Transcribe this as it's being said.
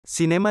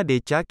Sinema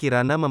Deca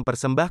Kirana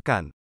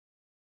mempersembahkan.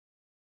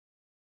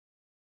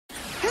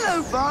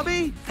 Hello,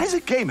 Barbie. As a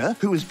gamer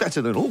who is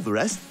better than all the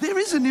rest, there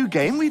is a new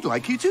game we'd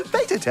like you to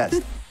beta test.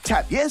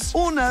 Tap yes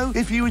or no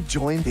if you would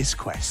join this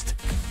quest.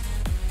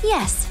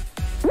 Yes.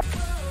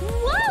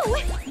 Whoa!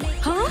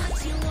 Huh?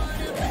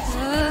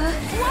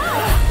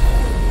 Whoa!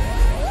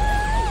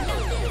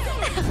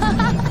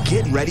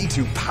 Get ready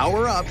to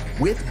power up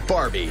with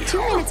Barbie. 2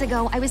 minutes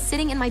ago, I was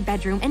sitting in my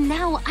bedroom, and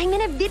now I'm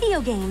in a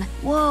video game.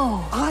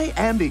 Whoa. I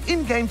am the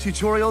in-game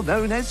tutorial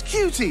known as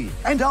Cutie,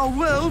 and our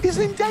world is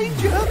in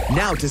danger.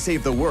 Now to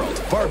save the world,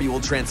 Barbie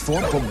will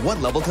transform from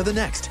one level to the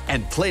next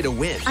and play to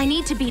win. I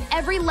need to beat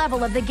every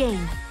level of the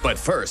game. But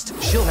first,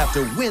 she'll have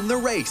to win the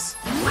race.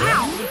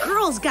 Wow, the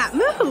girl's got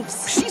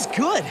moves. She's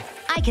good.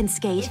 I can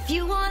skate. If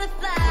you wanna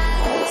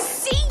fly,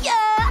 see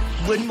ya!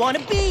 Wouldn't want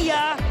to be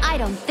ya. I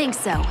don't think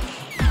so.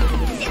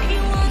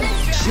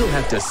 She'll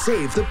have to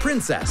save the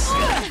princess.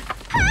 Help,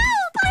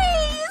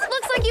 please!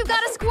 Looks like you've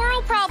got a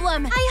squirrel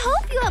problem. I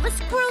hope you have a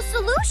squirrel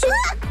solution.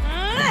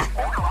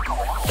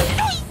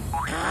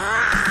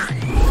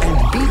 And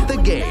beat the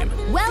game.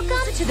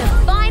 Welcome to the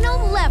final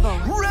level.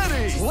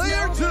 Ready,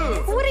 player 2.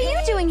 What are you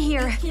doing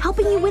here?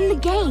 Helping you win the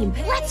game.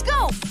 Let's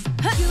go!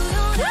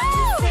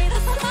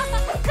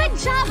 Good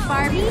job,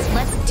 Barbie.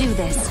 Let's do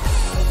this.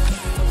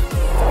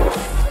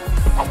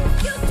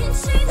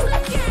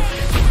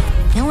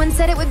 No one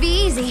said it would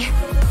be easy.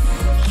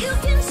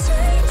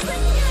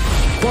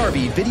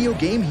 Barbie Video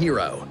Game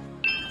Hero.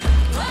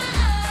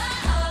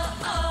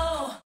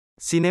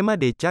 Sinema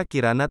Deca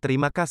Kirana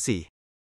terima kasih.